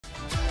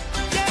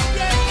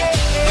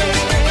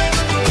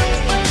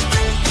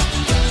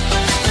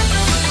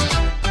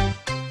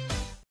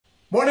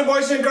Morning,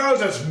 boys and girls.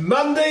 It's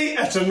Monday.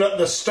 It's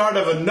the start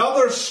of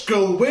another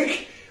school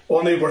week.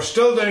 Only we're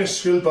still doing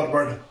school, but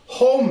we're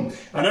home.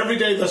 And every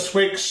day this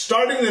week,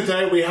 starting the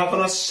day, we have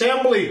an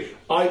assembly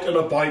out and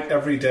about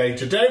every day.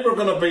 Today we're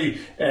going to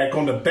be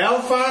going to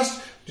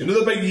Belfast. Do you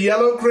know the big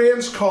yellow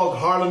cranes called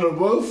Harland and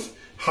Wolff?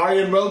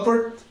 Harry and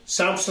Wilbur,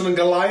 Samson and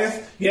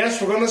Goliath?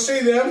 Yes, we're going to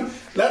see them.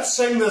 Let's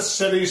sing this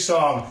city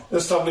song,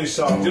 this lovely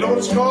song. Do you know what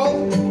it's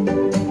called?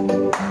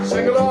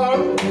 Sing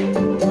along.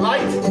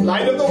 Light,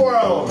 light of the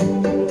world.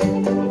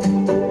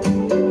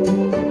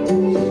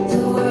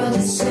 The world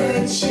is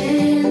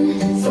searching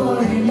for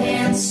an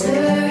answer,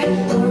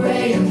 a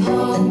ray of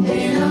hope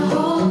in a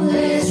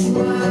hopeless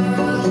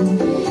world.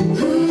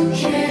 Who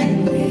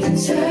can we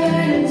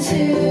turn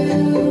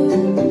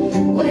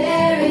to?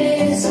 Where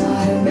is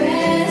our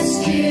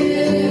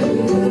rescue?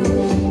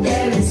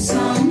 There is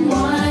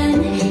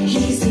someone,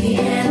 he's the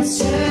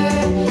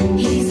answer,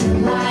 he's the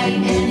light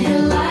and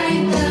he'll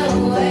light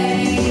the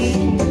way.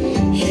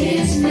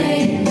 His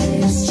name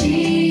is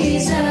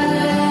Jesus,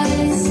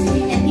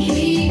 and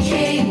he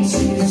came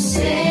to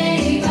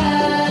save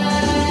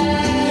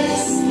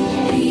us.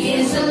 He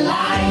is the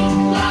light,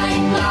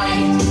 light,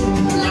 light,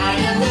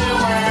 light of the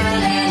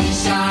world, and he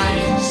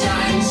shines,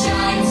 shines,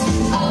 shines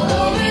all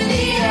over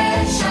the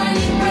earth,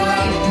 shining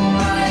bright,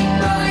 bright,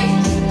 bright.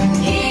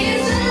 He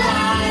is the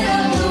light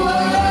of the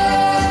world.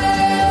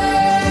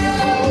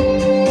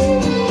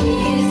 He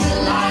is the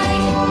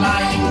light,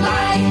 light,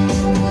 light,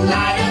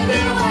 light of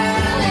the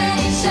world, and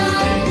he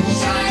shines,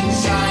 shines,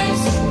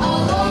 shines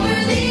all over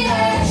the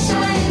earth,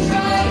 shining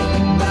bright,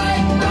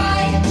 bright,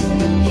 bright.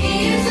 He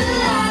is the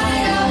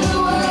light of the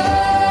world.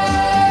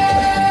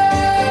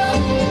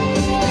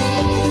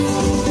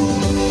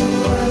 The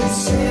world is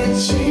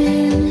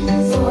searching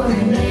for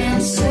an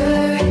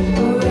answer, a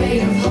ray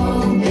of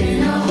hope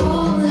in a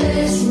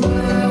hopeless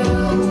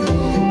world.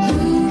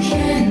 Who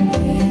can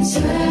we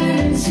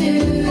turn to?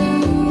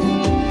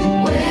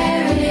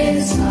 Where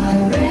is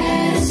our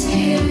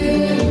rescue?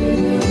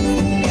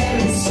 There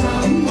is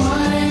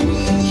someone,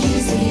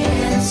 he's the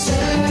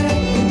answer,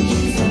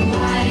 he's the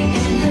light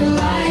and he'll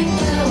light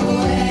the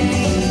way.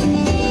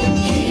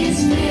 His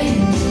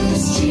name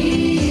is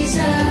Jesus,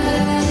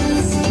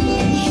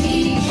 and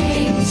he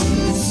came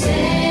to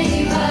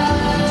save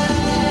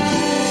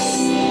us.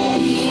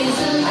 He is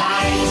the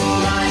light,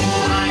 light,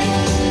 light,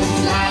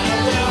 light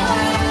of the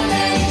world,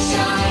 and he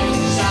shines,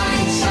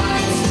 shines,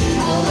 shines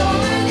all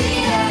over the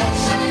earth,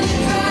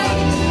 shining bright,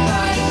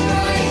 bright,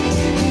 bright.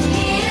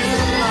 He is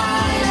the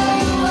light of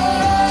the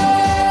world.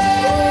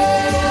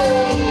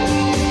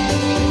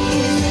 He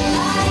is the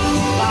light, light,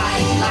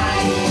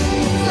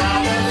 light, light of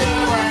the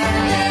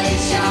world, and he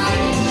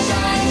shines,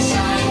 shines,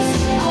 shines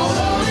all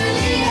over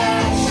the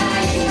earth,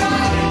 shining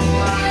bright,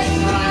 bright,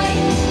 bright.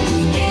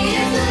 He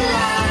is the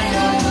light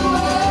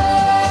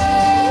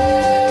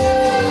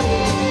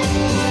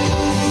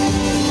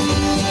of the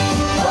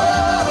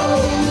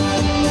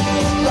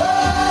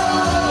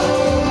light,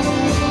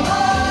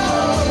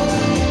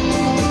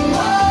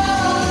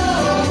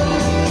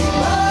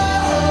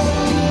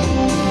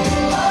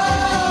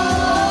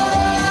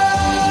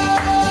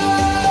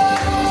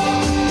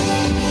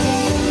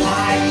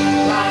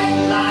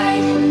 light,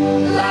 light,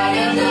 light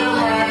of the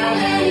world,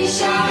 and he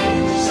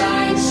shines,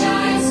 shines,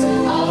 shines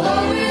all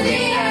over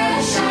the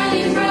earth,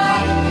 shining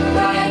bright,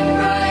 bright,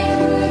 bright.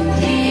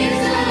 He is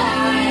the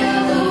light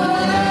of the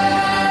world.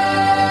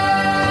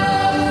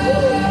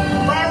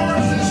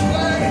 Fireworks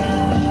display.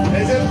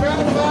 Is it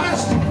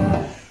Belfast?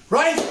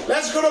 Right,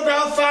 let's go to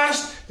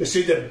Belfast to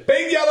see the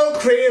big yellow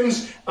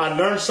cranes and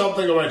learn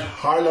something about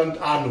Harland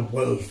and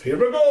Wolff. Here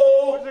we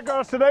go. Boys and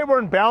girls, today we're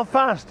in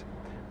Belfast.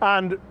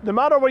 And no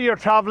matter where you're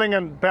travelling,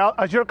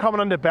 as you're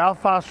coming into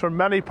Belfast from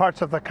many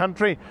parts of the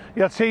country,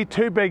 you'll see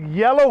two big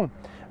yellow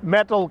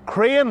metal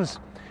cranes.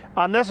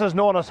 And this is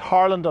known as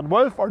Harland and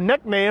Wolff, or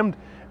nicknamed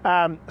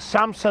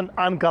Samson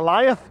and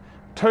Goliath,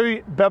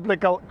 two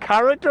biblical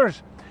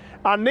characters.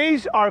 And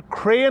these are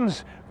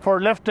cranes for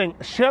lifting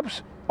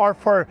ships or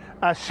for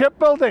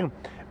shipbuilding.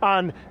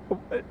 And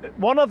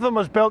one of them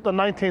was built in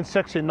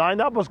 1969,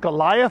 that was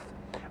Goliath.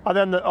 And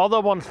then the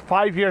other one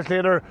 5 years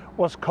later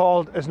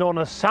is known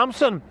as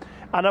Samson,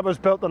 and it was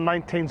built in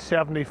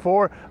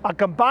 1974. A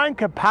combined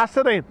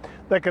capacity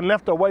that can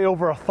lift away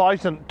over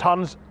 1,000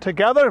 tons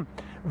together.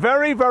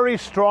 Very, very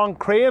strong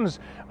cranes,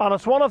 and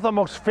it's one of the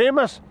most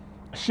famous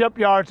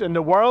shipyards in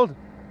the world.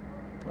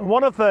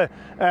 One of the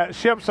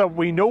ships that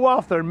we know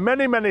of, there are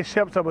many, many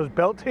ships that was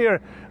built here,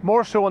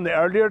 more so in the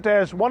earlier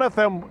days. One of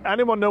them,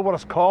 anyone know what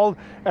it's called?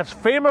 It's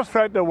famous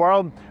throughout the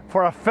world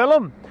for a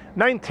film,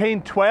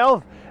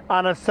 1912,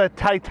 and it's the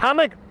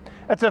Titanic.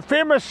 It's a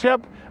famous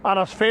ship, and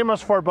it's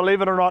famous for,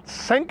 believe it or not,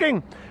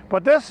 sinking.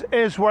 But this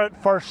is where it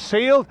first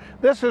sailed.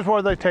 This is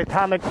where the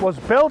Titanic was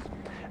built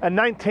in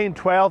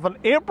 1912 in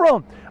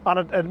April,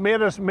 and it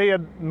made its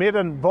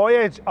maiden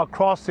voyage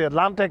across the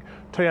Atlantic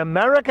to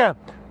America,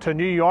 to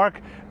New York.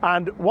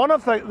 And one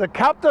of the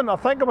captain, I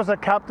think it was a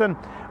captain,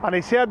 and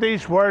he said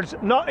these words,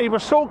 he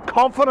was so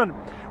confident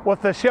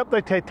with the ship,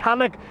 the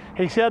Titanic,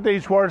 he said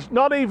these words,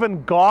 "Not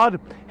even God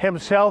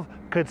himself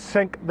could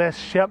sink this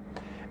ship.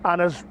 And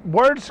his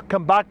words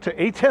come back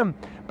to eat him,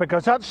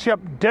 because that ship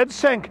did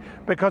sink,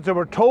 because they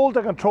were told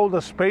to control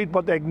the speed,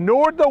 but they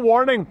ignored the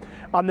warning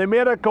and they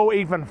made it go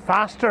even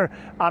faster,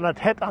 and it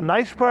hit an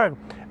iceberg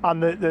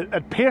and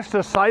it pierced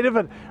the side of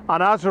it,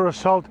 and as a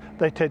result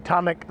the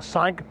Titanic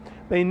sank.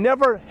 They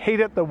never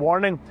heeded the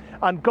warning.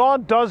 And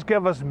God does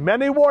give us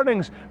many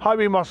warnings how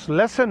we must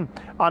listen,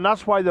 and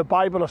that's why the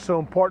Bible is so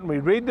important. We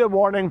read the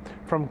warning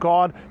from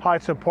God, how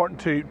it's important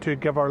to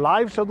give our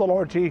lives to the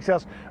Lord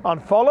Jesus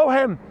and follow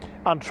him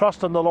and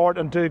trust in the Lord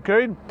and do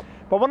good.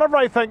 But whenever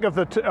I think of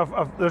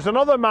there's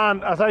another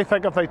man, as I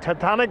think of the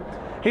Titanic,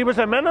 he was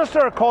a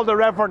minister called the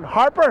Reverend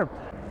Harper,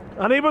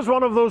 and he was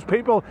one of those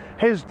people.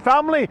 His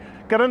family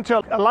got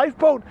into a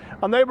lifeboat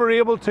and they were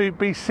able to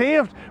be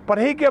saved, but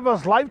he gave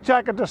his life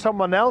jacket to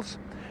someone else,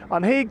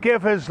 and he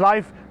gave his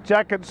life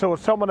jacket so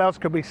someone else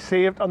could be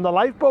saved on the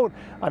lifeboat,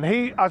 and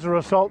he as a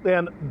result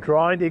then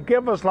drowned. He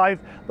gave his life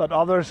that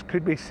others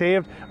could be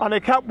saved, and he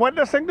kept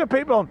witnessing to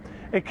people.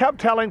 He kept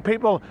telling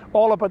people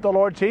all about the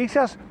Lord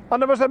Jesus.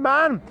 And there was a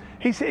man,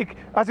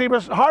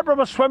 Harper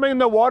was swimming in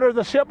the water,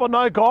 the ship was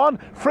now gone,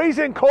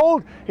 freezing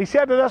cold. He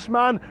said to this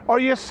man, "Are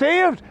you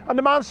saved?" And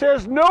the man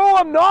says, "No,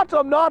 I'm not.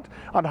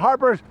 And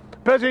Harper's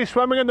busy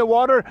swimming in the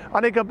water,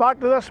 and he got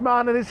back to this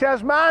man and he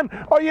says, "Man,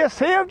 are you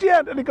saved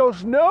yet?" And he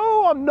goes,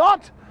 "No, I'm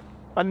not."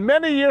 And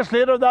many years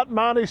later, that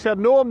man, he said,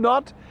 "No, I'm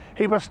not."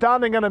 He was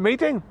standing in a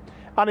meeting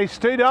and he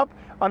stood up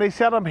and he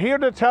said, "I'm here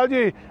to tell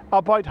you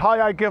about how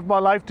I give my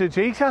life to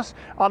Jesus,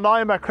 and now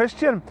I'm a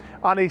Christian."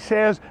 And he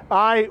says,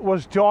 "I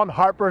was John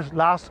Harper's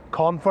last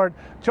convert."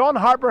 John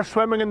Harper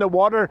swimming in the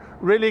water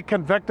really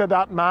convicted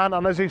that man,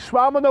 and as he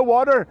swam in the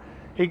water,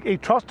 he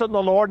trusted in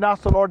the Lord and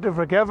asked the Lord to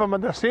forgive him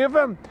and to save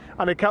him,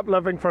 and he kept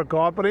living for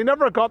God. But he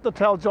never got to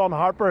tell John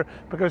Harper,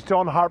 because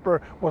John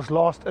Harper was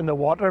lost in the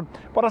water.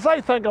 But as I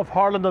think of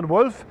Harland and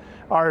Wolff,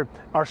 or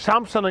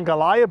Samson and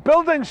Goliath,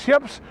 building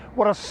ships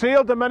would have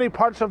sailed to many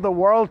parts of the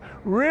world,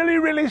 really,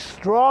 really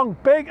strong,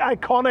 big,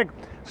 iconic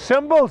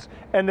symbols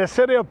in the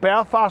city of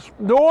Belfast,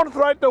 known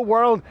throughout the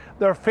world.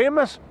 They're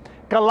famous.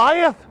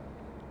 Goliath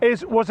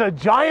was a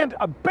giant,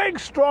 a big,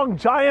 strong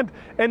giant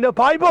in the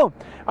Bible,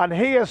 and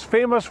he is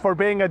famous for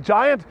being a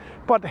giant,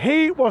 but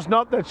he was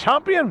not the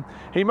champion.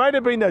 He might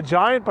have been the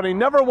giant, but he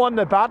never won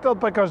the battle,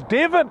 because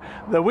David,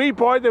 the wee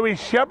boy, the wee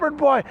shepherd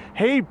boy,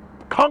 he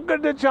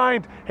conquered the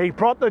giant. He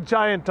brought the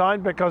giant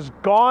down because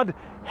God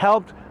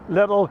helped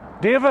little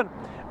David,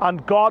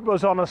 and God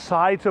was on his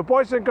side. So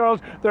boys and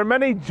girls, there are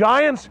many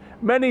giants,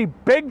 many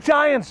big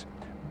giants,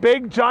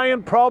 big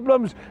giant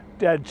problems,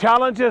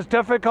 challenges,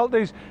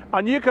 difficulties,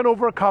 and you can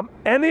overcome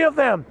any of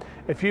them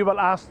if you will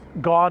ask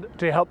God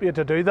to help you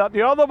to do that.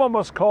 The other one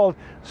was called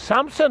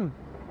Samson.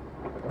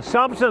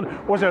 Samson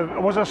was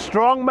a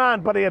strong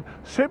man, but he had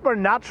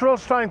supernatural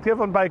strength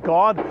given by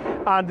God,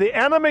 and the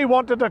enemy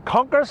wanted to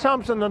conquer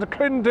Samson and they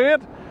couldn't do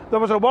it. There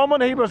was a woman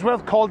he was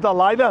with called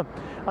Delilah,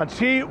 and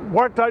she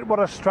worked out what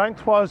his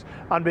strength was,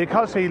 and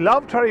because he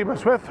loved her, he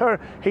was with her,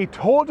 he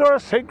told her a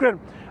secret,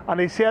 and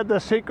he said, "The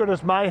secret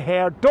is my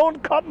hair.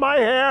 Don't cut my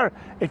hair.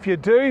 If you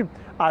do,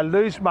 I'll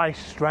lose my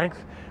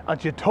strength." And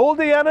she told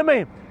the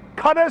enemy,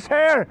 "Cut his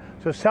hair."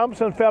 So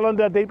Samson fell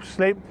into a deep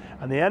sleep,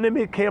 and the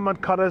enemy came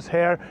and cut his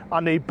hair,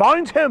 and he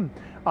bound him,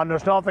 and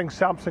there's nothing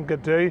Samson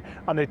could do.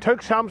 And they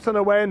took Samson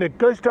away, and they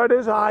gouged out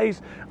his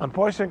eyes, and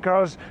boys and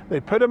girls, they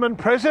put him in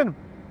prison.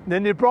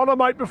 Then they brought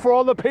him out before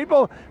all the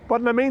people, but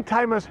in the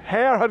meantime his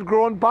hair had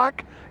grown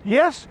back.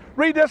 Yes,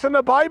 read this in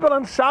the Bible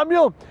in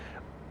Samuel,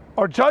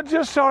 or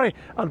Judges, sorry.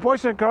 And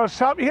boys and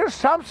girls, here's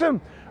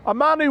Samson, a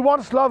man who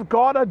once loved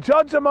God, a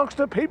judge amongst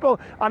the people,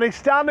 and he's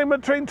standing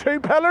between two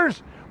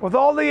pillars with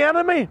all the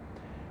enemy.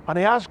 And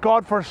he asked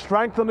God for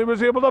strength, and he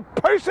was able to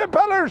push the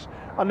pillars,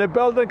 and the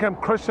building came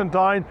crashing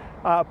down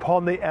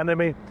upon the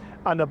enemy.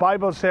 And the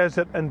Bible says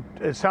that in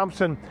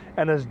Samson,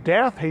 in his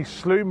death, he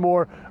slew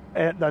more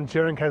than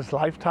during his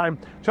lifetime.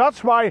 So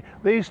that's why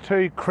these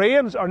two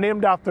cranes are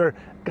named after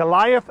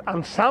Goliath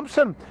and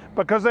Samson,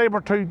 because they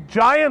were two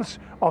giants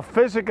of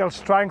physical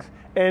strength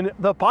in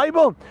the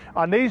Bible.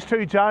 And these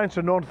two giants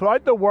are known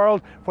throughout the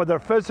world for their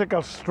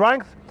physical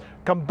strength,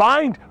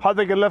 combined how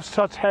they can lift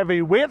such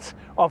heavy weights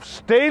of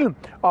steel,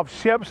 of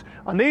ships.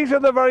 And these are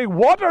the very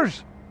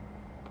waters.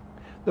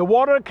 The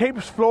water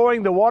keeps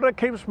flowing, the water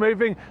keeps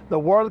moving, the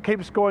world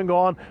keeps going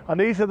on,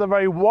 and these are the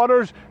very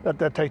waters that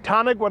the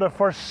Titanic would have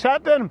first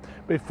set in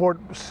before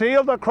it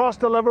sailed across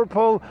to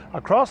Liverpool,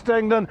 across to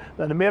England,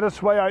 then it made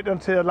its way out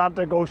into the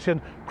Atlantic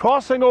Ocean,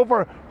 crossing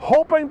over,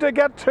 hoping to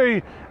get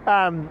to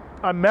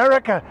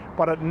America,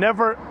 but it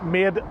never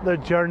made the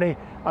journey.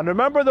 And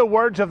remember the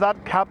words of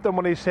that captain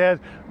when he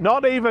said,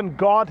 "Not even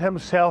God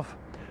himself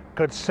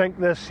could sink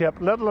this ship."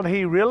 Little did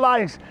he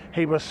realize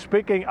he was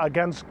speaking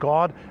against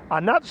God,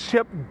 and that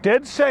ship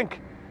did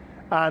sink.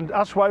 And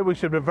that's why we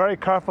should be very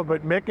careful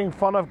about making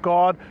fun of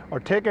God or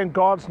taking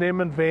God's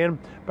name in vain,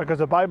 because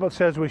the Bible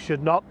says we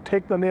should not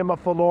take the name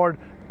of the Lord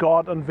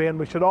God in vain.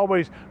 We should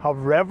always have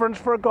reverence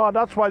for God.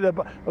 That's why the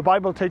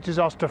Bible teaches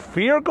us to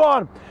fear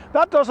God.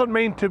 That doesn't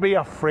mean to be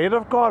afraid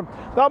of God.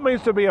 That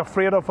means to be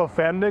afraid of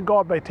offending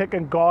God by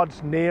taking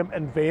God's name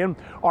in vain,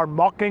 or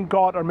mocking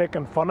God, or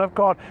making fun of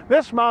God.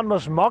 This man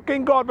was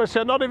mocking God by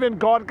saying, not even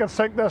God can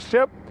sink this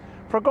ship.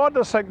 For God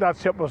to sink that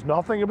ship was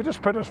nothing. He would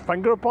just put his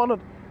finger upon it.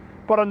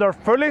 But in their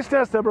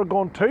foolishness, they were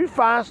going too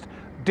fast,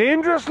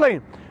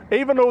 dangerously.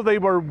 Even though they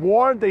were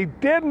warned, they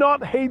did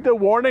not heed the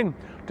warning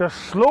to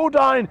slow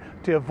down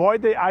to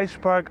avoid the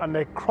iceberg, and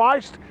they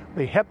crashed,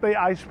 they hit the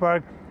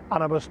iceberg,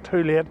 and it was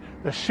too late.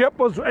 The ship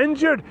was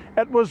injured,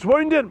 it was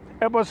wounded,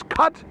 it was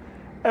cut,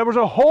 it was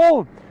a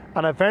hole,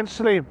 and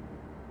eventually,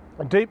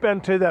 deep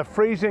into the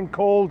freezing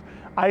cold,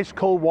 ice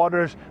cold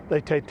waters,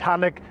 the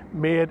Titanic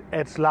made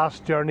its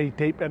last journey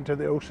deep into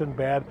the ocean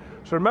bed.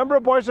 So remember,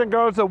 boys and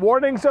girls, the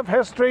warnings of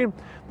history,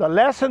 the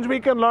lessons we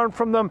can learn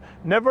from them: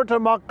 never to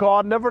mock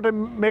God, never to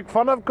make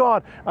fun of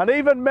God. And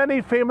even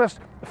many famous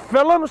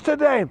films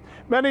today,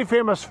 many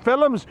famous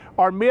films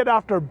are made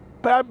after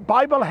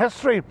Bible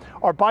history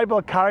or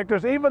Bible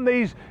characters. Even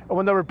these,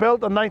 when they were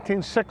built in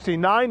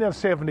 1969 and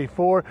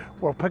 74,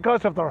 were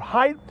because of their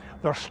height,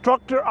 their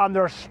structure and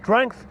their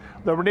strength.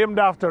 They were named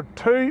after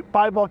two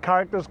Bible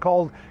characters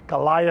called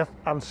Goliath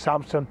and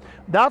Samson.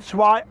 That's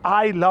why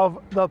I love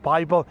the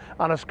Bible,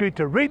 and it's good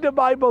to read the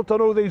Bible, to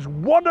know these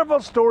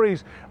wonderful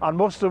stories, and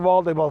most of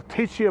all, they will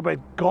teach you about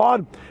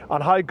God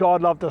and how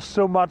God loved us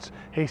so much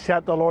He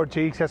sent the Lord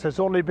Jesus, His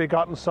only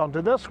begotten Son,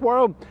 to this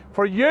world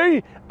for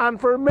you and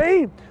for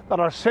me, that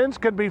our sins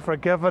can be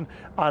forgiven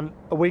and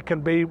we can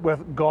be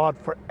with God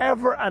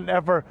forever and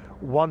ever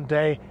one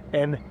day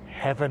in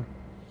heaven.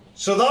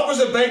 So that was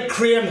the big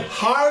crane,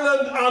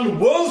 Harland and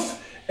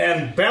Wolff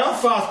in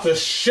Belfast, the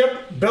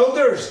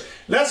shipbuilders.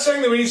 Let's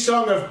sing the wee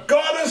song of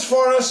God is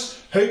for us,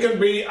 who can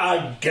be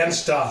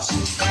against us?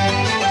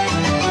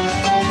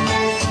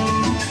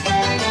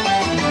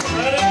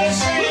 Ready to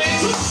sing?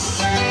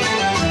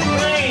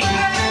 3,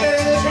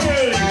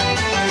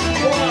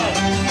 2,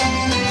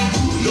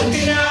 1.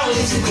 Looking out,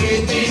 it's a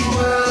great big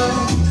world.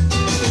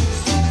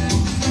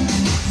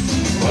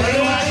 Where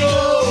do I go?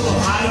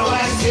 How do I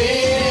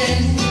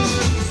fit?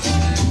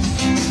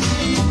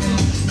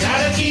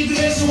 Keep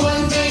this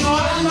one thing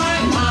on my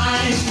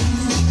mind.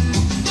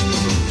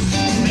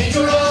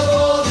 Maker of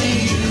all the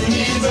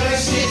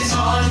universe is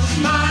on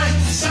my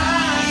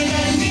side,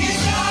 and if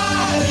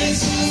God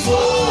is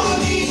for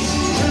me,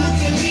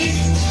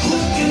 who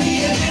can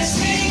be against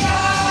me?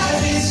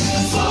 God is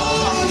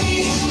for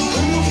me,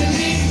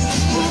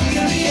 who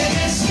can be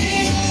against me?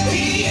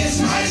 He is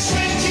my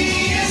strength,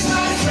 He is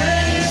my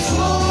friend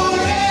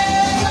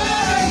forever.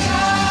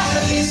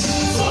 God is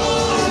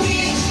for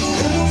me,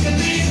 who can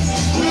be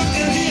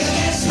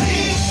against me?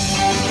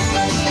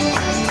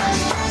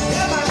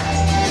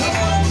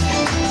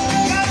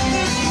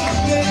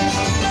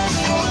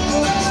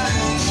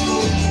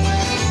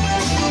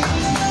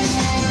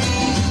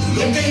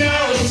 Looking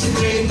out, it's a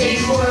great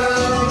big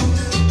world.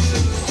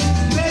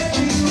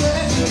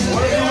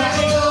 Where do I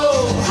go?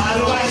 How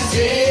do I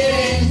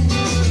fit?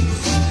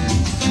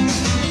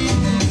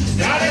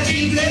 Gotta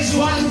keep this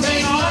one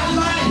thing on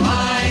my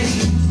mind.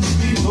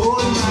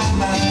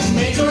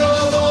 Maker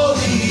of all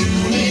the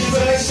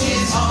universe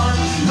is on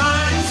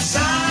my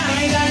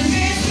side, and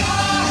if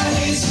God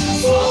is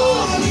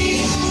for me,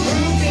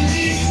 who can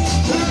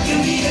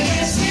be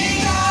against me?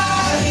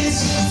 God is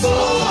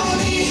for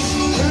me,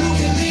 who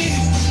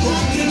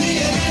can be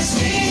against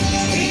me?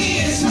 He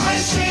is my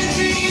strength,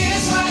 He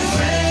is my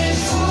friend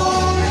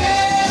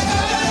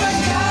forever.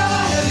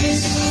 God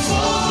is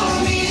for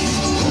me,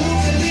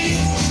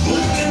 who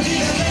can be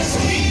against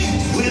me?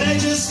 When I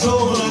just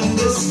don't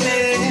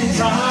understand,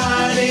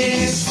 God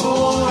is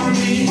for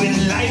me.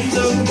 When life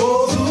don't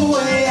go the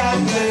way I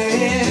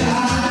planned,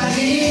 God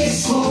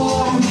is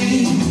for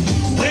me.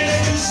 When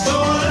I just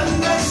don't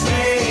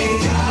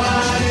understand,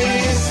 God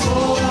is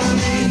for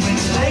me. When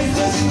life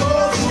doesn't go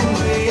the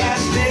way I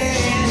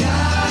planned,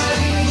 God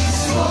is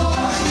for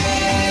me.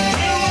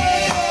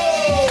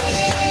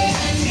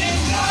 And if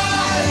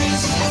God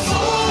is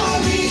for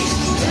me,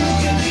 who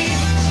can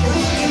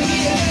be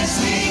against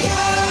me?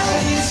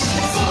 God is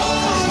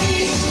for me,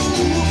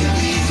 who can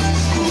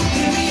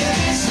be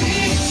against me?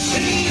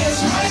 He is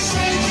my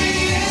strength, He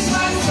is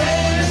my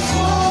friend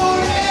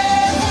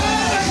forever.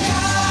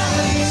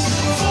 God is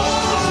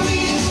for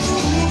me, who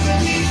can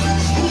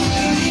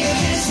be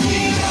against me?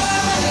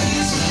 God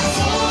is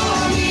for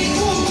me,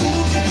 who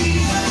can be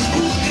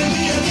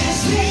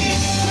against me?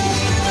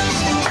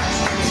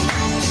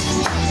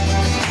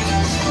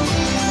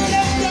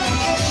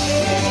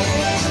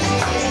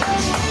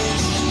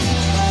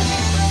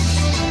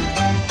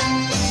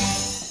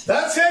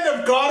 That's it.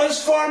 If God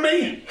is for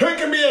me, who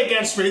can be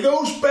against me?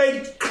 Those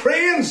big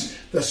cranes,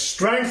 the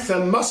strength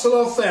and muscle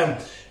of them.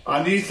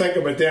 And you think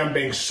about them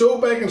being so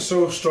big and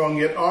so strong,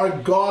 yet our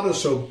God is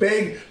so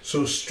big,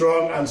 so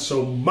strong and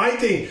so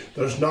mighty.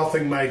 There's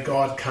nothing my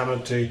God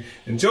cannot do.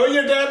 Enjoy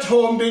your day at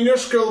home doing your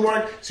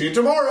schoolwork. See you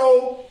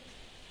tomorrow.